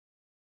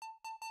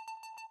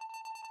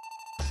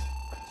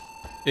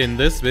In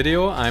this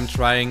video I'm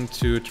trying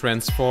to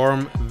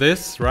transform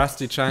this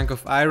rusty chunk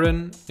of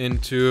iron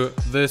into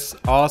this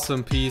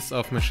awesome piece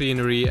of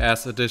machinery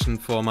as addition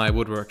for my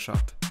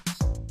woodworkshop.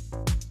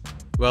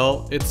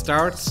 Well, it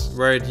starts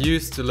where it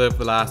used to live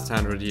the last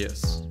 100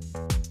 years.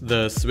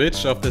 The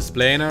switch of this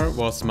planer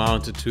was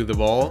mounted to the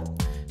wall,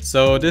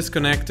 so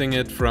disconnecting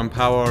it from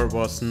power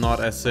was not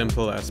as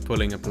simple as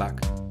pulling a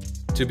plug.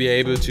 To be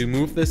able to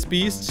move this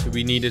beast,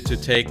 we needed to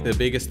take the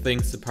biggest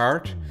things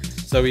apart.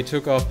 So we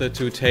took off the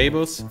two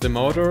tables, the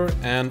motor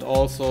and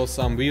also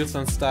some wheels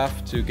and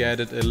stuff to get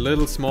it a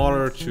little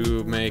smaller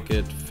to make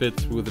it fit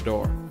through the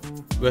door.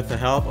 With the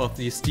help of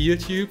these steel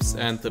tubes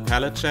and the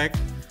pallet jack,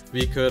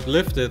 we could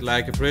lift it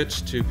like a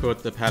bridge to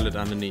put the pallet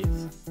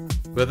underneath.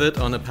 With it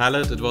on a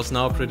pallet it was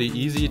now pretty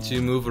easy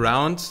to move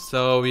around,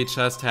 so we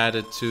just had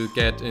it to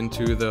get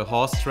into the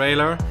horse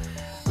trailer,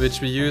 which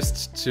we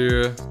used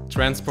to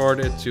transport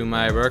it to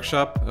my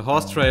workshop. A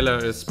horse trailer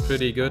is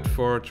pretty good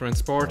for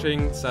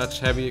transporting such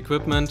heavy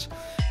equipment,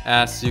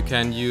 as you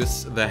can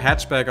use the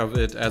hatchback of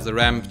it as a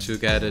ramp to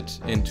get it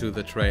into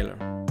the trailer.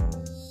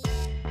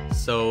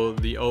 So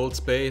the old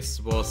space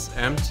was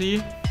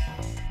empty,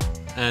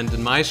 and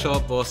in my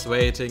shop was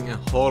waiting a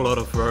whole lot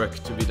of work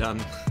to be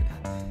done.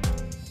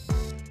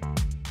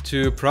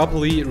 To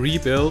properly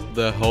rebuild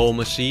the whole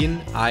machine,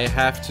 I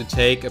have to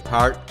take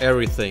apart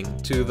everything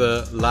to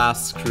the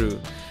last screw.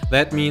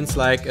 That means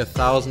like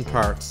 1,000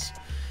 parts.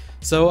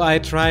 So I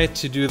tried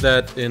to do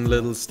that in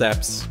little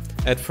steps.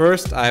 At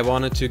first I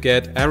wanted to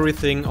get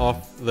everything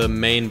off the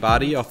main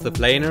body of the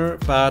planer,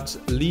 but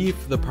leave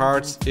the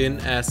parts in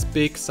as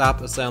big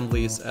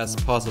sub-assemblies as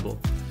possible,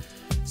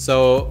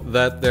 so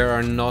that there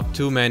are not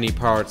too many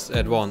parts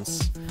at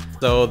once.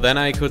 So then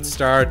I could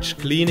start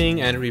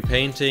cleaning and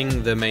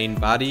repainting the main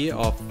body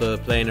of the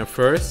planer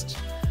first,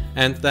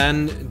 and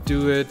then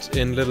do it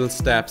in little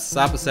steps,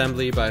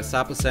 sub-assembly by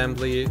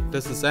sub-assembly,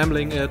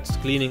 disassembling it,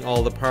 cleaning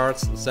all the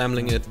parts,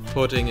 assembling it,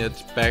 putting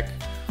it back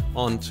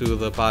onto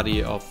the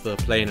body of the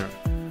planer.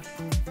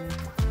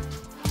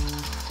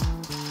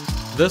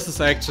 This is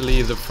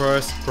actually the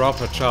first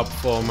proper job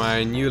for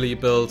my newly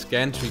built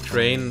gantry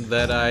crane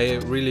that I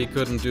really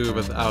couldn't do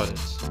without it.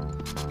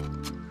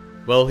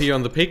 Well, here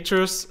on the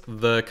pictures,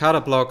 the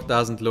cutter block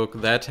doesn't look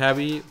that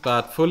heavy,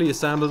 but fully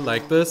assembled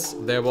like this,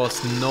 there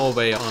was no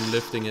way on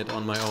lifting it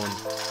on my own.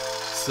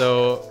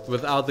 So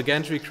without the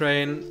gantry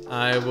crane,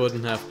 I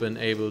wouldn't have been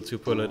able to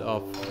pull it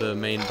off the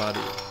main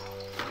body.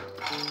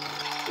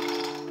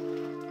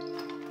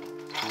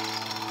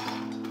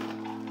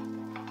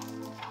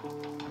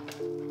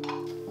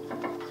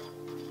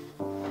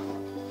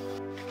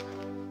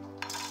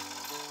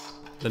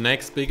 The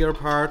next bigger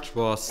part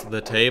was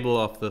the table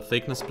of the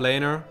thickness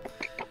planer.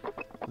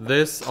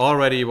 This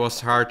already was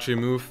hard to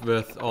move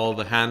with all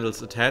the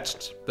handles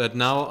attached, but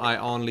now I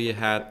only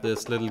had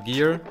this little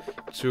gear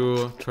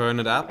to turn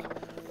it up.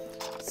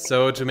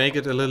 So to make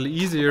it a little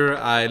easier,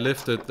 I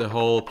lifted the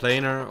whole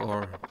planer,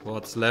 or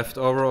what's left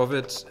over of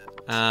it,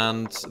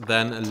 and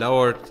then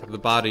lowered the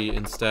body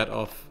instead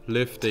of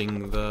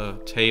lifting the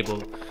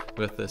table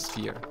with this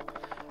gear.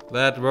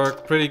 That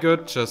worked pretty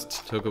good,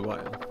 just took a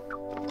while.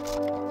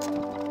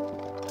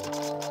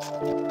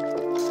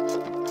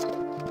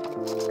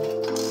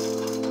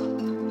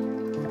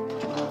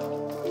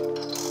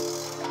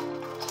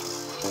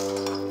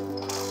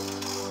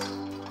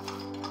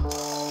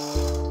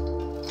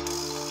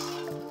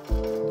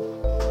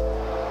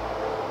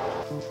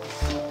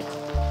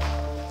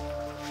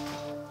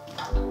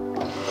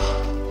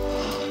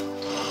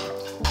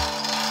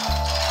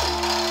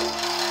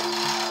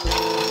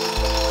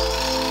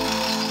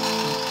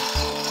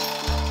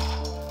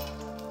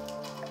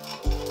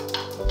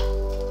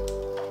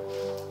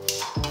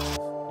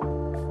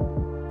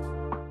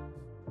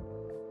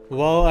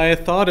 Well, I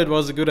thought it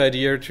was a good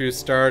idea to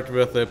start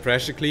with a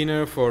pressure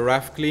cleaner for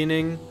rough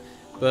cleaning,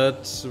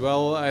 but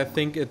well, I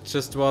think it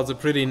just was a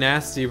pretty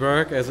nasty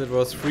work as it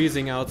was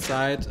freezing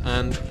outside,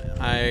 and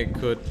I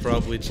could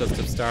probably just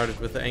have started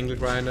with the angle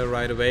grinder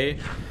right away.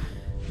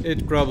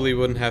 It probably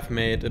wouldn't have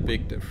made a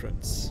big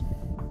difference.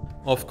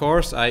 Of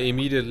course, I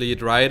immediately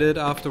dried it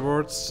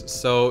afterwards,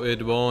 so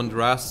it won't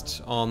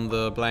rust on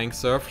the blank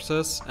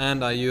surfaces,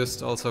 and I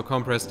used also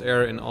compressed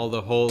air in all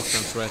the holes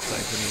and threads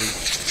I can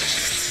reach.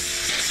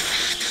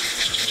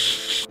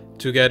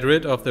 To get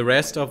rid of the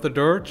rest of the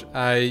dirt,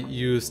 I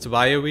used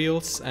wire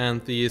wheels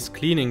and these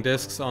cleaning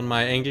discs on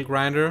my angle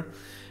grinder.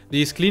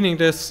 These cleaning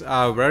discs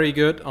are very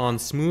good on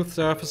smooth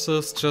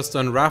surfaces, just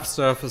on rough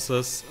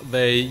surfaces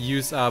they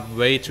use up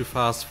way too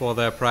fast for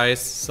their price,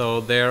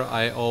 so there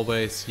I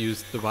always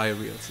used the wire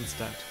wheels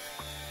instead.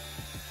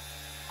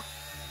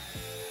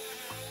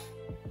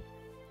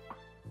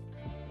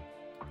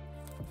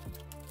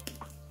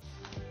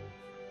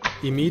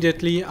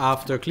 Immediately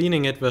after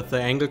cleaning it with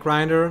the angle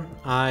grinder,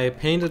 I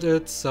painted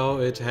it so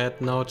it had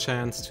no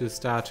chance to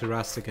start to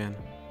rust again.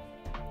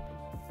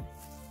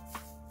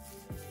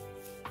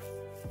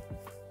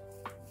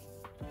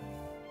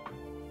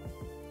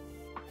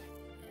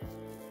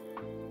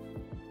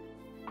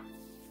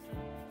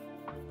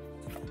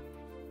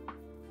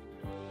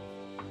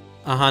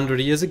 100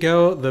 years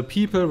ago, the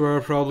people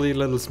were probably a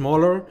little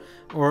smaller,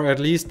 or at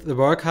least the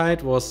work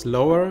height was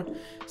lower,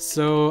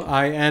 so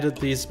I added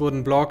these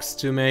wooden blocks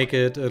to make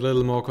it a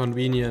little more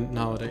convenient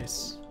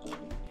nowadays.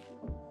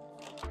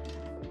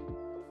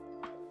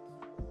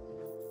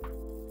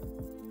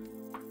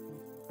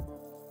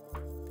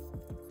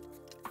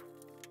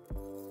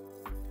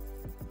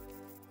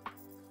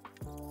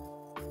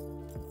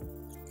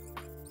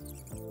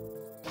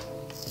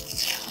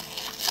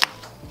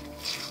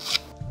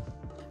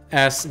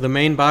 As the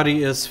main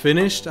body is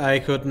finished, I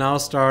could now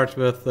start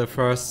with the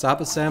first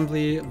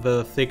sub-assembly,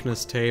 the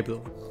thickness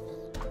table.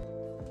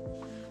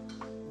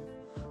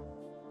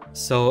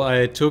 So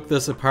I took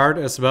this apart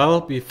as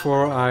well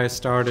before I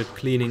started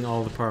cleaning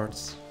all the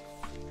parts.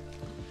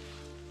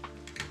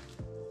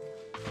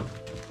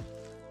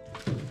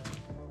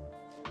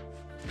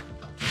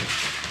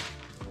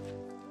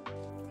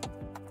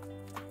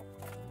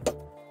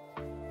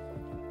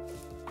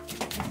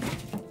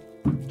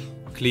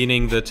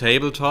 Cleaning the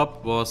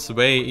tabletop was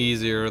way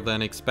easier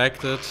than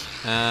expected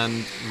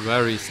and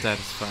very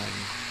satisfying.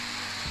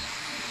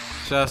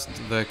 Just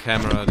the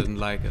camera didn't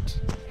like it.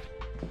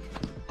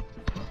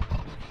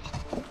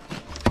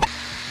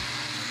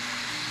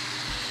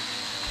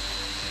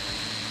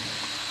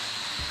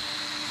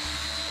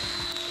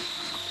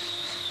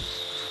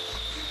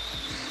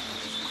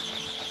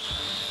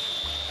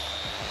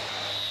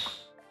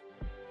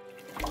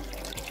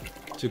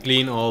 To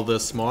clean all the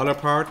smaller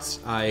parts,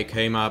 I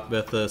came up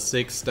with a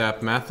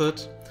 6-step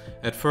method.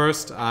 At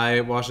first,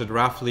 I wash it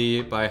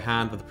roughly by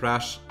hand with a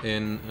brush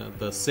in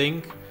the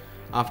sink.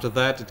 After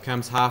that, it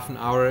comes half an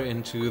hour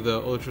into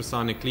the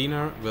ultrasonic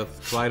cleaner with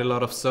quite a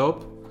lot of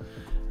soap.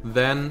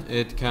 Then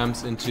it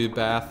comes into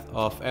bath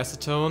of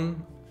acetone,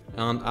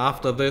 and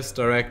after this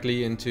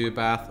directly into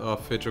bath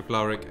of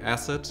hydrochloric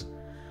acid.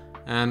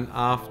 And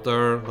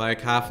after like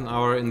half an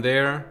hour in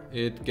there,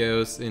 it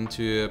goes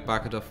into a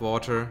bucket of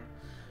water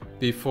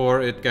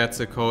before it gets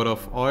a coat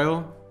of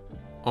oil.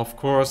 Of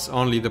course,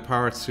 only the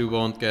parts who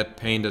won't get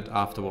painted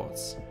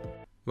afterwards.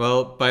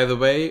 Well, by the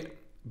way,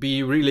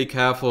 be really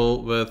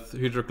careful with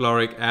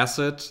hydrochloric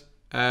acid,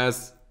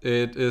 as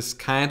it is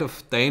kind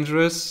of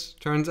dangerous,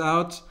 turns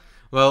out.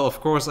 Well,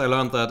 of course I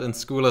learned that in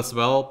school as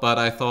well, but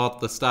I thought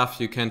the stuff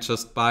you can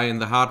just buy in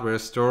the hardware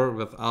store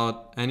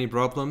without any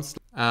problems.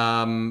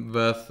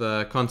 With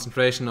a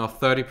concentration of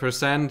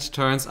 30%,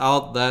 turns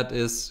out that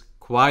is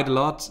quite a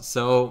lot.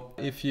 So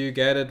if you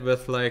get it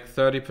with like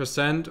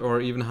 30%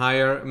 or even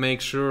higher, make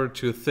sure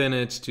to thin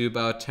it to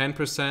about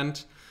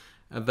 10%.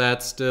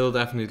 That's still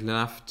definitely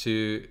enough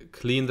to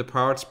clean the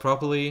parts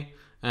properly,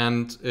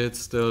 and it's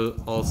still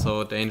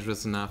also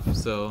dangerous enough.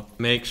 So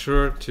make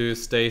sure to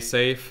stay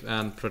safe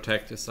and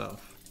protect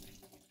yourself.